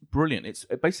it's brilliant. It's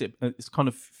basically it's kind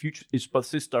of future. It's by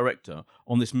this director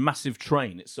on this massive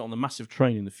train. It's on a massive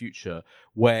train in the future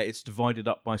where it's divided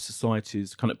up by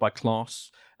societies, kind of by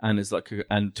class. And there's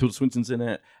and Tilda Swinton's in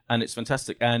it, and it's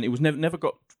fantastic. And it was never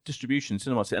got distribution in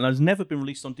cinema, and it's never been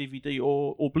released on DVD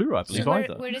or Blu-ray, I believe,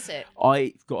 either. Where is it?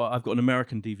 I've got an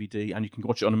American DVD, and you can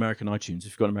watch it on American iTunes if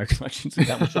you've got American iTunes, and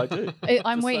that which I do.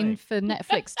 I'm Just waiting saying. for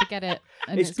Netflix to get it.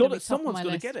 And It's gonna got be it. top of Someone's my got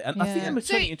to list. get it, and I think Yeah. they're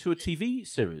turning it into a TV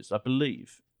series, I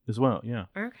believe, as well. Yeah,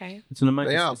 Okay. it's an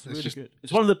amazing. They are. It's It's really just- good.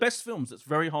 It's one of the best films that's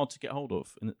very hard to get hold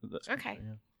of. In that country, Okay.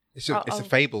 yeah. It's a I'll-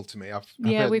 fable to me. I've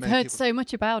Yeah, we've many heard people- so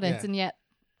much about it, Yeah. and yet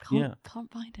Yeah.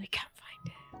 can't find I it. can't find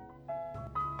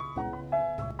it.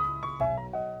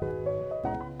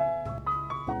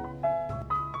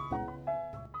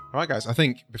 All right, guys. I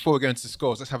think before we go into the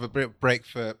scores, let's have a break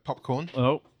for popcorn.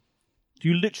 Oh, do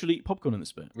you literally eat popcorn in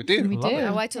this bit? We do. We love do. it.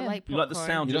 Oh, I don't Yeah. like popcorn. You like the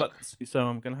sound? You You don't- like, so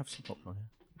I'm going to have some popcorn here.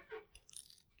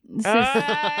 This Oh, is-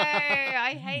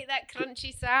 I hate that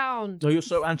crunchy sound. No, you're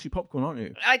so anti-popcorn, aren't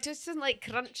you? I just don't like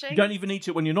crunching. You don't even eat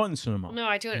it when you're not in the cinema. No,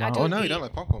 I don't. No. I Oh don't. no, you eat don't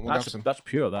like popcorn. We'll have some That's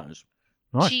pure. That is.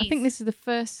 Nice. cheese. I think this is the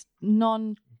first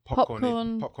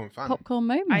non-popcorn popcorn fan. popcorn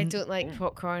moment. I don't like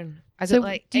popcorn. I So don't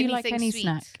like. do you like anything any sweet.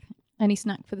 snack? Any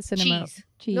snack for the cinema?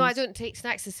 Cheese. No, I don't take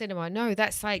snacks to cinema. No,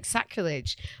 that's like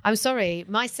sacrilege. I'm sorry.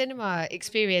 My cinema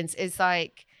experience is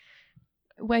like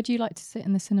Where do you like to sit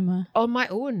in the cinema? on my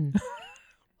own.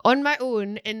 On my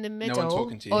own in the middle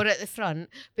talking to you. or at the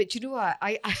front. But you know what?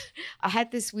 I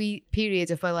had this wee period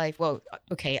of my life. Well,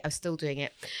 okay, I'm still doing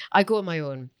it. I go on my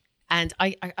own. And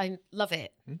I love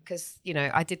it because, you know,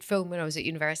 I did film when I was at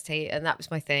university and that was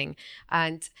my thing.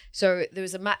 And so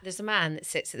there's a man that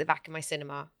sits at the back of my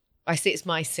cinema. I say it's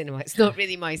my cinema. It's not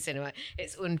really my cinema.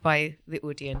 It's owned by the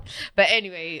Odeon. But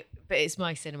anyway, it's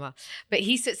my cinema. But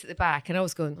he sits at the back and I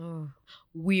was going, oh,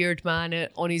 weird man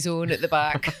on his own at the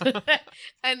back.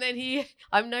 And then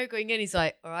I'm now going in. He's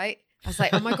like, all right. I was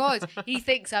like, oh my God, he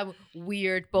thinks I'm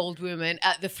weird, bald woman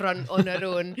at the front on her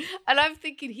own. And I'm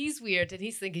thinking he's weird and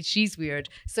he's thinking she's weird.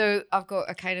 So I've got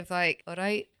a kind of like, all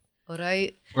right. Well,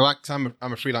 like I'm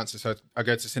a freelancer, so I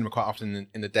go to cinema quite often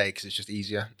in the day because it's just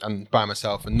easier and by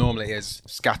myself. And normally, it is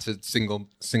scattered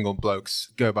single blokes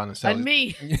go by themselves. And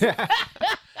me. Yeah.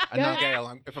 And now,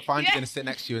 Gail, if I find you going to sit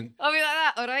next to you, and I'll be like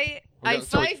that, all right? Well, High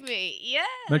sorry. five me. Yeah.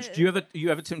 Now, do you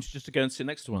ever tempted just to go and sit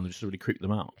next to one and just really creep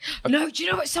them out? No, do you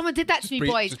know what? Someone did that to me,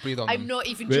 boys. just breathe on I'm them. not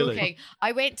even Really? joking.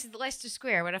 I went to the Leicester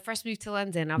Square when I first moved to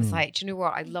London. I was like, do you know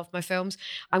what? I love my films.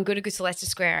 I'm going to go to Leicester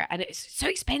Square. And it's so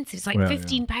expensive. It's like Well, yeah.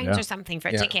 £15 Yeah. or something for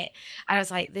a Yeah. ticket. And I was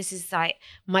like, this is like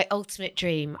my ultimate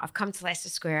dream. I've come to Leicester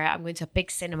Square. I'm going to a big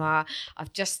cinema.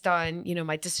 I've just done, you know,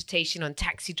 my dissertation on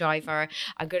Taxi Driver.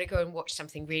 I'm going to go and watch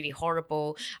something really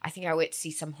horrible. I think I went to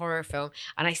see some horror film.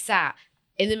 And I sat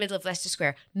in the middle of Leicester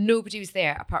Square. Nobody was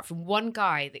there apart from one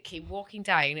guy that came walking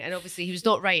down, and obviously he was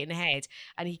not right in the head,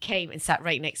 and he came and sat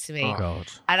right next to me. Oh, God.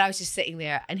 And I was just sitting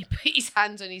there, and he put his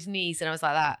hands on his knees, and I was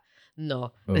like that.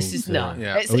 No, this is dear. not.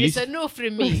 Yeah. It's a no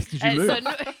from me. Did you move?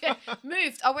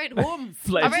 Moved. I went home.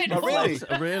 Fled. I went home. really?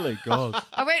 Really? God.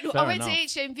 I went Fair to enough.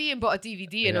 HMV and bought a DVD,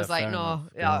 and Yeah, I was like, fair no, enough.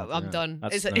 yeah, God, I'm yeah. done.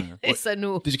 That's It's a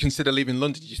no. Did you consider leaving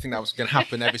London? Did you think that was going to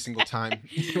happen every single time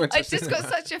you went to I the just got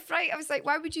cinema? such a fright. I was like,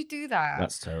 why would you do that?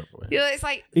 That's terrible. You know, it's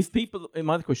like, If people,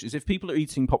 my other question is, if people are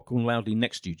eating popcorn loudly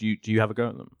next to you, do you have a go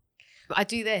at them? I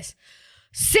do this.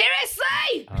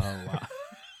 Seriously? Oh, wow.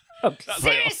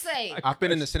 Seriously? I've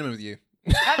been in the cinema with you.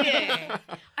 Have you?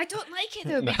 I don't like it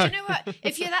though, but you know what?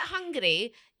 If you're that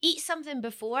hungry, eat something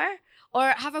before or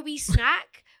have a wee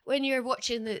snack when you're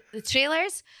watching the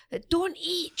trailers. But don't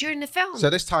eat during the film.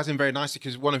 So this ties in very nicely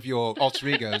because one of your alter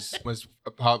egos was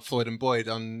part of Floyd and Boyd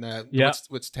on Yeah.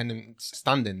 Wits Tenement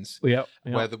stand-ins, Yeah.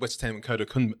 where the Wits Tenement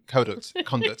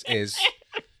conduct is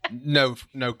no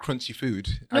crunchy food.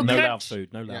 No And No crunch. loud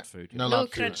food. No loud Yeah. food. No No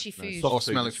loud food. crunchy food. Soft Or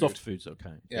smelly Soft food. food's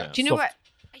okay. Yeah. Do you know Soft- what?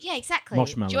 Yeah, exactly.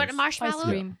 Do you want a Marshmallows. marshmallow? Ice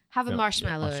cream. Have a Yeah,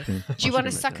 marshmallow. ice cream. Do you want to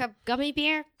Ice suck cream, a gummy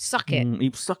bear? Suck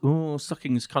it.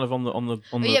 Sucking is kind of on the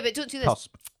Yeah, but don't do this.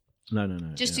 cusp. No.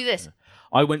 Just do this.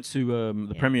 I went to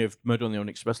the premiere of Murder on the Orient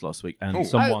Express last week, and Oh.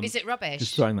 someone Oh, is it rubbish?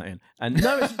 just throwing that in. And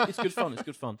no, it's good fun. It's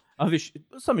good fun. I have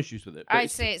some issues with it. But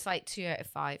I'd say it's like 2 out of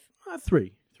 5.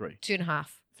 three, 2.5.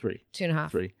 3.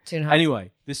 2.5. 3. 2.5.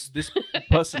 Anyway, this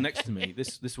person next to me,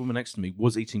 this woman next to me,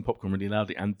 was eating popcorn really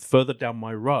loudly, and further down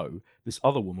my row, this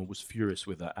other woman was furious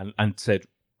with her and said,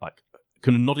 like,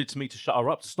 kind of nodded to me to shut her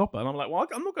up, to stop her, and I'm like, well,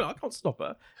 I can't stop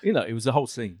her. You know, it was a whole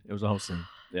scene.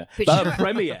 Yeah, But but you at know- a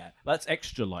premiere, that's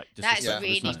extra, like, That's disrespectful,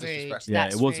 really isn't it? rude. disrespectful. Yeah,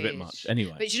 That's it was a bit rude. much.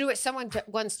 Anyway, But you know what? Someone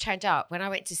once turned up when I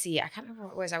went to see, I can't remember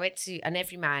what it was. I went to an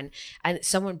Everyman and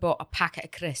someone bought a packet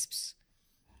of crisps.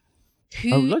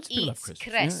 Who loads of people have eats crisps.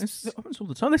 crisps? Yeah, it happens all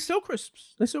the time. They sell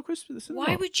crisps. At the cinema.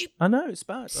 Why would you? I know it's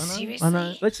bad. I know.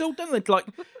 Seriously? They still don't. They like.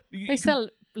 They sell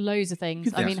loads of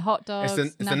things. I Yeah. mean, hot dogs,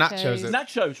 It's the nachos that-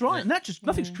 nachos, right? Nachos.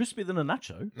 Nothing's crispier than a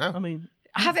nacho. No. I mean,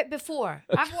 Have it before.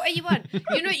 Have what you want.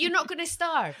 You're not going to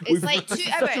starve. It's like 2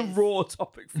 such a hours. raw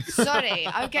topic. For you. Sorry,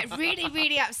 I would get really,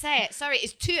 really upset. Sorry,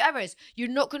 it's 2 hours. You're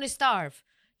not going to starve.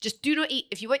 Just do not eat.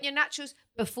 If you want your nachos,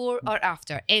 before or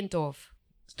after. End of.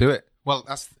 Let's do it. Well,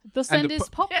 that's Thus end end of is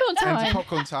po- popcorn end of time.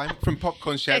 popcorn time from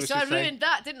Popcorn Show. Okay, so I ruined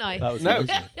that, didn't I? That was No.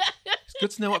 amazing. It's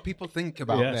good to know what people think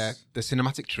about Yes. their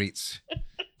cinematic treats.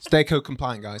 Stay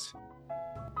co-compliant, guys.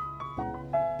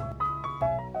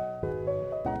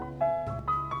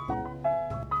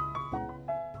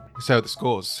 So the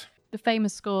scores. The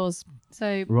famous scores.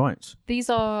 So Right. these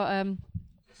are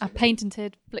our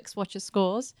patented FlixWatcher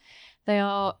scores. They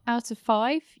are out of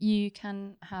 5. You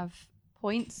can have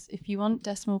points if you want,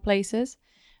 decimal places.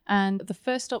 And the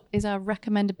first up is our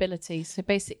recommendability. So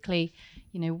basically,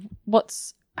 you know,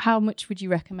 how much would you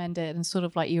recommend it and sort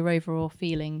of like your overall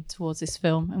feeling towards this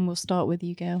film? And we'll start with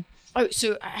you, Gail. Oh,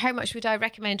 so how much would I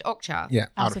recommend Okja? Yeah,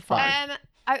 Out of 5.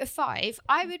 Out of 5,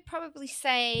 I would probably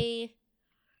say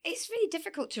it's really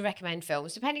difficult to recommend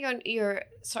films depending on your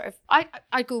sort of.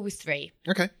 I'd go with 3.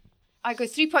 Okay. I go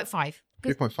 3.5.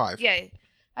 3.5. Yeah,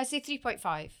 I'd say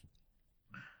 3.5.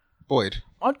 Boyd.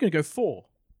 I'm going to go 4.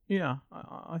 Yeah,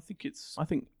 I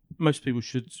think most people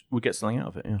would get something out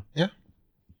of it. Yeah. Yeah.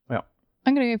 Yeah.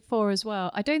 I'm going to go 4 as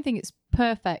well. I don't think it's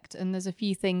perfect and there's a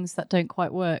few things that don't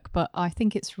quite work, but I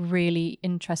think it's really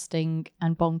interesting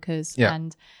and bonkers. Yeah.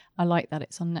 And I like that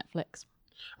it's on Netflix.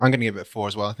 I'm going to give it a 4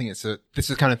 as well. I think this is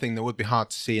the kind of thing that would be hard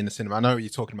to see in the cinema. I know what you're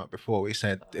talking about before. We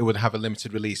said it would have a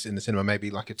limited release in the cinema, maybe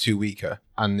like a 2-weeker.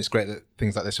 And it's great that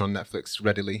things like this are on Netflix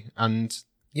readily. And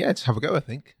yeah, just have a go, I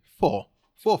think. 4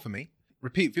 for me.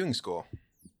 Repeat viewing score.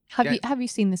 Have you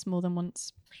seen this more than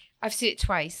once? I've seen it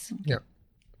twice. Yeah.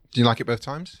 Do you like it both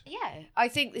times? Yeah, I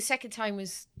think the second time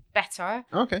was better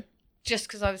Okay. just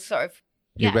because I was sort of.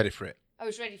 You're ready for it. I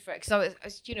was ready for it because I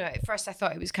was, at first I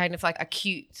thought it was kind of like a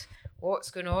cute what's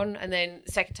going on, and then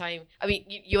the second time, I mean,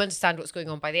 you understand what's going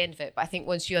on by the end of it, but I think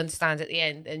once you understand at the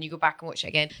end, then you go back and watch it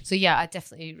again. So yeah, I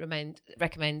definitely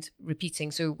recommend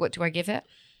repeating. So what do I give it?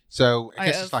 So I Out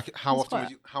guess of- it's like how That's often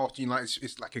you like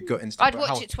it's like a gut instinct. I'd but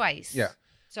watch it twice. Yeah.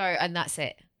 So and that's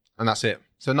it. And that's it.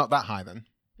 So not that high then.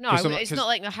 No, 'Cause some- it's 'cause- not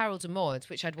like the Harold and Maude,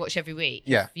 which I'd watch every week.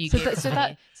 Yeah. if you So, gave that, it so to that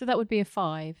me. so that would be a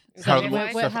 5. Is How that do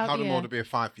right? more yeah. would be a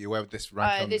 5 for you? Where would this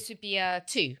rank on? This would be a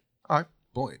 2. All right,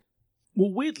 Boyd.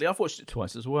 Well, weirdly, I've watched it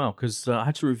twice as well because I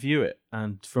had to review it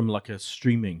and from like a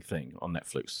streaming thing on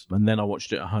Netflix, and then I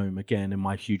watched it at home again in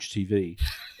my huge TV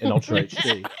in Ultra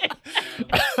HD.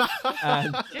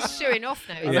 And Just showing off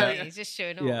now, isn't Yeah. he? He's just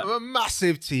showing off. Yeah. A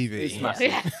massive TV. it's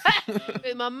massive.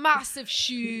 With my massive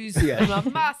shoes Yeah. and my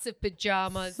massive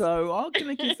pajamas. So I'm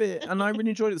going to give it, and I really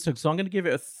enjoyed it. So I'm going to give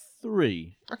it a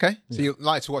 3. Okay, so you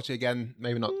like to watch it again?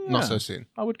 Maybe not Yeah. so soon.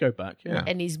 I would go back. Yeah,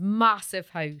 In his massive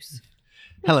house.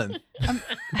 Helen,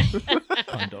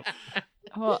 kind of.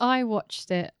 Well, I watched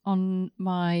it on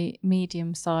my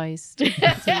medium-sized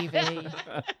TV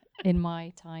in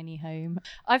my tiny home.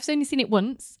 I've only seen it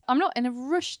once. I'm not in a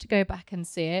rush to go back and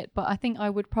see it, but I think I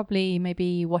would probably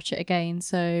maybe watch it again.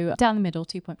 So down the middle,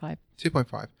 2.5.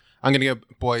 2.5. I'm going to go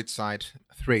Boyd's side,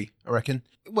 3, I reckon.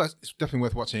 Well, it's definitely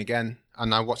worth watching again.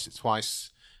 And I watched it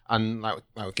twice. And like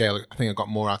with Gail, I think I got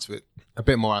more out of it, a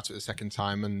bit more out of it the second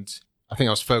time. And I think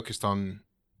I was focused on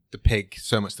the pig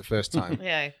so much the first time.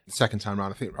 Yeah. The second time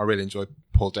around, I think I really enjoyed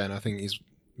Paul Dano. I think he's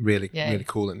really, Yeah. really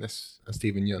cool in this, and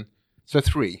Stephen Yeun. So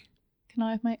 3. Can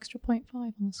I have my extra 0.5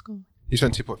 on the score? You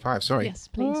said 2.5, sorry. Yes,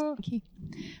 please. Thank you.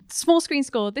 Small screen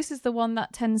score. This is the one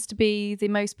that tends to be the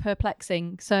most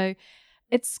perplexing. So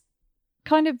it's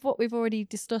kind of what we've already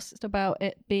discussed about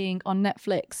it being on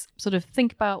Netflix. Sort of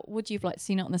think about, would you have liked to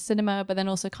seen it on the cinema, but then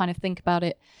also kind of think about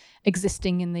it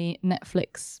existing in the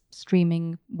Netflix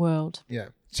streaming world. Yeah.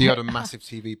 So you had a massive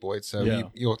TV, Boyd, so Yeah.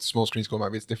 your small screen score might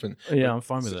be different. Yeah, I'm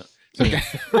fine with it. So, okay.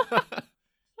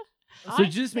 So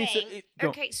just means that think- go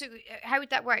on. okay, so how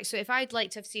would that work? So if I'd like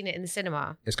to have seen it in the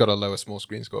cinema, It's got a lower small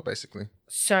screen score, basically.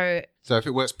 so So if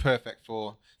it works perfect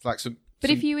for like some, But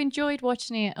if you enjoyed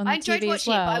watching it on the I enjoyed TV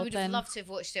watching as well, it, but I would have then loved to have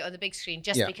watched it on the big screen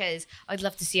just Yeah. because I'd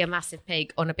love to see a massive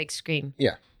pig on a big screen.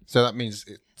 yeah, so that means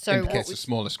it So what indicates a would-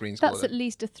 smaller screen score. that's then. at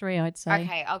least a 3, I'd say.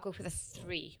 Okay, I'll go for the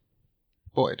 3.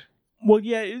 Boyd. Well,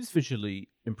 yeah, it is visually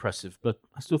impressive, but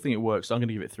I still think it works. I'm going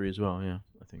to give it 3 as well. Yeah,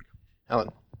 I think. Helen.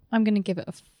 I'm going to give it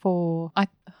a 4.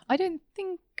 I don't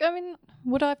think, I mean,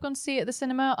 would I have gone to see it at the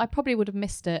cinema? I probably would have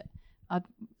missed it.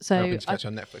 Hoping to catch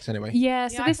on Netflix anyway. Yeah,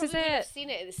 so Yeah, this I is probably would have it. seen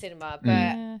it at the cinema, but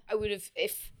Yeah. I would have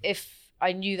if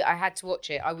I knew that I had to watch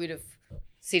it, I would have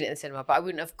seen it in the cinema. But I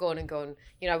wouldn't have gone,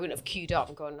 I wouldn't have queued up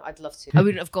and gone, I'd love to. I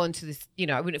wouldn't have gone to this,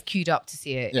 I wouldn't have queued up to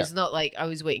see it. Yeah. It's not like I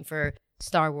was waiting for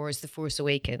Star Wars: The Force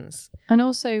Awakens. And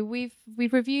also, we've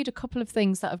reviewed a couple of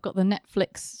things that have got the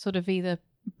Netflix sort of either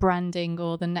branding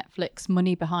or the Netflix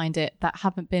money behind it that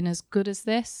haven't been as good as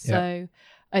this. Yeah. So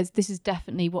this is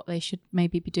definitely what they should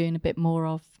maybe be doing a bit more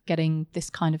of, getting this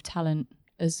kind of talent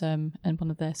as and one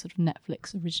of their sort of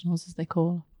Netflix originals, as they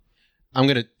call. I'm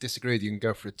going to disagree with you and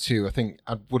go for a 2. I think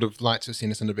I would have liked to have seen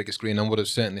this on the bigger screen and would have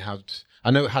certainly had.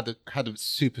 I know it had a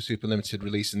super limited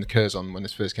release in the Curzon when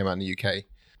this first came out in the UK,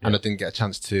 and I didn't get a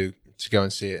chance to go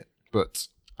and see it, but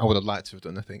I would have liked to have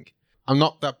done. I think I'm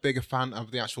not that big a fan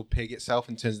of the actual pig itself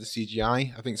in terms of the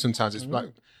CGI. I think sometimes it's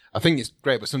like, I think it's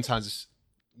great, but sometimes it's,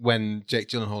 when Jake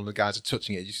Gyllenhaal and the guys are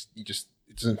touching it, it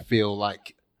doesn't feel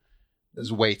like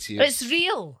as weighty. But it's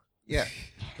real. Yeah,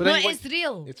 but No, anyway, it is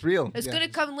real. it's real. It's yeah. going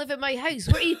to come live at my house.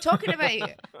 What are you talking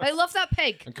about? I love that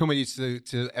pig. And come with you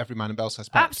to Every Man in Belsize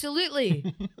Park.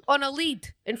 Absolutely. On a lead.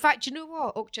 In fact, you know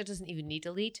what? Okja doesn't even need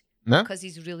a lead No, because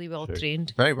he's really well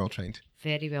trained. very well trained.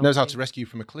 Very well Knows how trained. to rescue you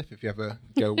from a cliff if you ever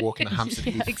go walking a hamster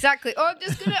heath. Exactly. Oh, I'm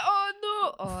just going to. Oh,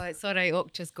 no. Oh, it's all right.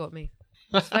 Okja's got me.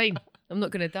 It's fine. I'm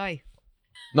not going to die.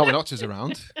 Not when Otter's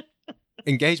around.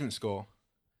 Engagement score.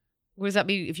 What does that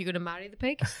mean if you're going to marry the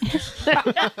pig?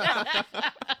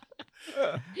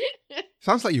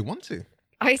 Sounds like you want to. Do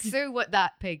I so want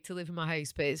that pig to live in my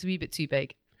house, but it's a wee bit too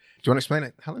big. you want to explain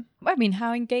it, Helen? I mean,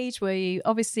 how engaged were you?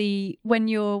 Obviously, when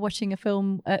you're watching a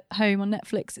film at home on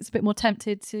Netflix, it's a bit more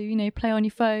tempted to, play on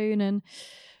your phone and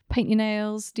paint your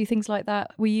nails, do things like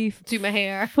that. Were you Do my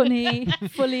hair.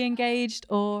 fully engaged,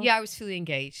 or? Yeah, I was fully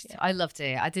engaged. Yeah. I loved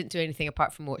it. I didn't do anything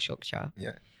apart from watch Okja.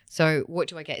 Yeah. So what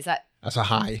do I get? That's a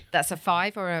high. That's a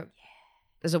 5 or a...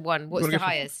 There's a 1. What's wanna the go for-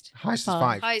 highest? Highest is 5.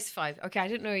 5. Highest 5. Okay, I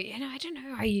don't know. I don't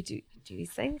know how you do these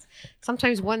things.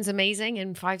 Sometimes 1's amazing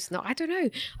and 5's not. I don't know.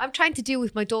 I'm trying to deal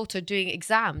with my daughter doing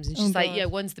exams and she's Oh, like, God. yeah,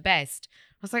 1's the best.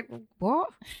 I was like, what?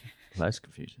 That's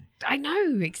confusing. I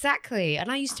know, exactly.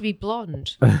 And I used to be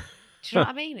blonde. Do you know what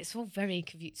I mean? It's all very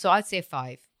confusing. So I'd say a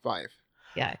 5. 5.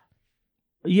 Yeah.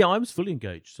 Yeah, I was fully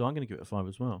engaged, so I'm going to give it a 5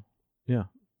 as well. Yeah.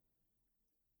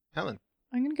 Helen.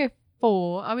 I'm going to go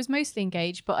 4. I was mostly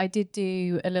engaged, but I did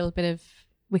do a little bit of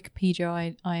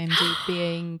Wikipedia, IMDb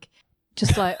being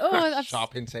just like, oh, that's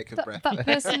Sharp intake of that, breath. that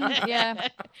person. Yeah,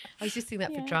 I was just doing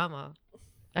that Yeah. for drama.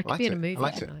 I could liked be in a it. I movie.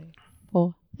 liked couldn't it. I?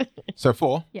 4. So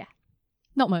 4.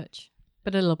 Not much,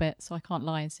 but a little bit. So I can't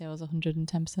lie and say I was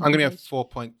 110%. I'm going to go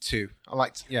 4.2. I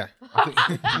liked, yeah. I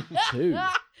think 2.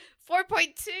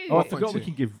 4.2. Oh, I 4.2. forgot we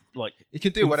can give, like, you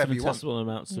can do whatever you want. infinitesimal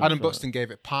amounts of, Adam Buxton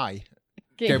gave it pi.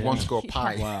 gave one score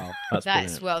pie. Wow, That's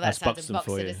brilliant. that's Adam Buxton for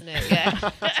Buxton, you. isn't it?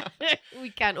 Yeah. We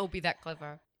can't all be that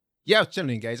clever. Yeah, I was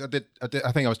generally engaged. I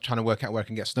think I was trying to work out where I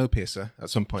can get Snowpiercer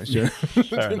at some point. Yeah,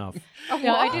 fair enough.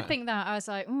 Yeah, I did think that. I was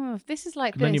like, if this is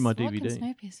like Menu this, my what can DVD.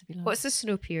 Snowpiercer be like? What's the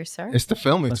Snowpiercer? It's the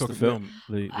film we're That's the talking film,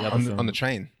 the other on, film on the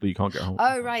train. that you can't get hold.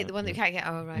 Oh, right, the one that you can't get.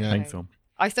 Oh, right. Yeah. Train right. film.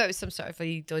 I thought it was some sort of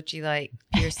a dodgy like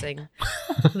piercing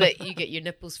that you get your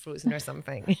nipples frozen or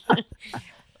something.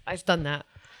 I've done that.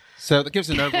 So that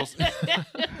gives an overall.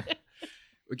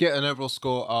 We get an overall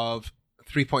score of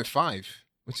 3.5,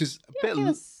 which is a bit.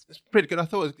 Yes. It's pretty good. I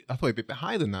thought it'd be a bit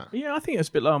higher than that. Yeah, I think it's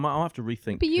a bit low. I'll have to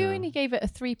rethink. But you only gave it a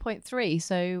 3.3,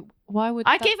 so why would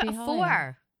I that gave it be a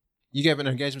higher? 4. You gave it an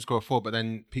engagement score of 4, but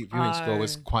then peak viewing score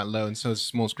was quite low, and so is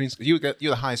small screen score. You're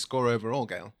the highest score overall,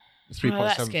 Gail. It's 3.75. Oh,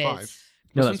 that's good.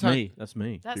 No, Well, that's sometimes- me. That's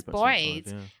me. That's 3.75, Boyd.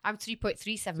 Yeah. I'm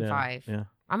 3.375. Yeah.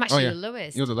 I'm actually yeah. the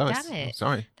lowest. You're the lowest. Damn it. Oh,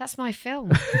 sorry. That's my film.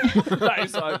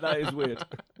 that is weird.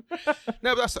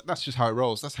 No, but that's just how it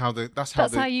rolls. That's how That's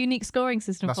our unique scoring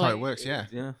system. that's for how you. it works. Yeah.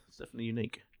 Yeah, it's definitely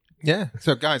unique. Yeah.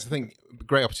 So, guys, I think a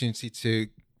great opportunity to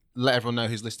let everyone know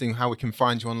who's listening how we can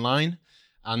find you online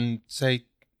and say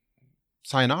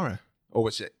sayonara, or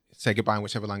say goodbye in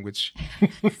whichever language.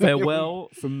 Farewell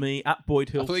from me at Boyd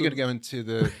I Hilton. thought you were going to go into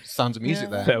the sounds of music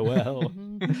there. Farewell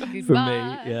from me.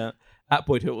 Goodbye. Yeah, at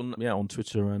Boyd Hilton. Yeah, on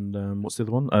Twitter and what's the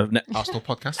other one? Arsenal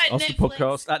podcast. Arsenal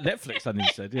podcast at Netflix. I think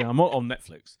you said. Yeah, I'm on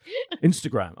Netflix.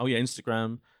 Instagram. Oh yeah,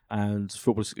 Instagram and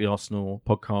Footballistically Arsenal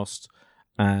podcast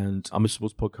and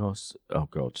Unmissables podcast. Oh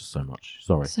god, just so much.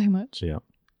 Sorry. So much. Yeah.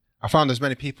 I found there's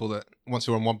many people that once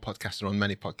you're on one podcast are on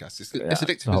many podcasts. It's The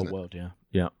addictive, whole isn't it? world. Yeah.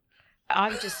 Yeah.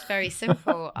 I'm just very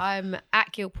simple. I'm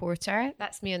at Gail Porter.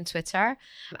 That's me on Twitter.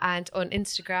 And on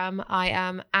Instagram, I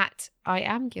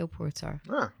am Gail Porter.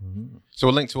 Ah. So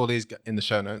we'll link to all these in the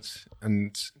show notes,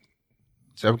 and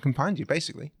so everyone can find you,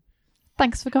 basically.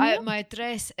 Thanks for coming. on. My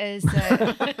address is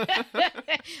my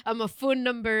phone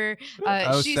number,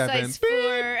 shoe 07. size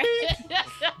 4.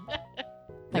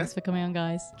 Thanks for coming on,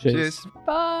 guys. Cheers.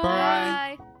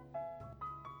 Bye. Bye.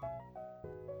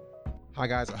 Hi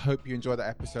guys, I hope you enjoyed that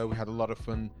episode. We had a lot of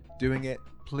fun doing it.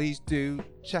 Please do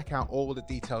check out all the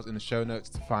details in the show notes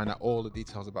to find out all the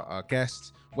details about our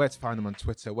guests, where to find them on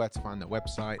Twitter, where to find their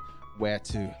website, where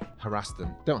to harass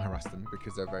them. Don't harass them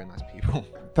because they're very nice people.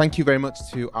 Thank you very much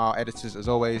to our editors as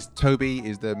always. Toby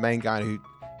is the main guy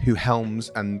who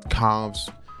helms and carves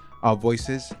our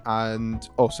voices, and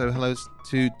also hellos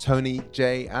to Tony,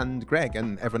 Jay and Greg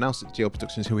and everyone else at Geo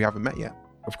Productions who we haven't met yet.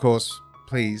 Of course,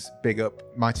 please big up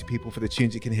Mighty People for the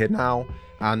tunes you can hear now.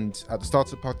 And at the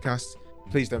start of the podcast,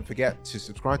 please don't forget to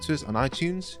subscribe to us on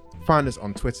iTunes, find us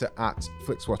on Twitter at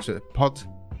FlixWatcherPod,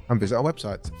 and visit our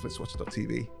website,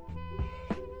 flixwatcher.tv.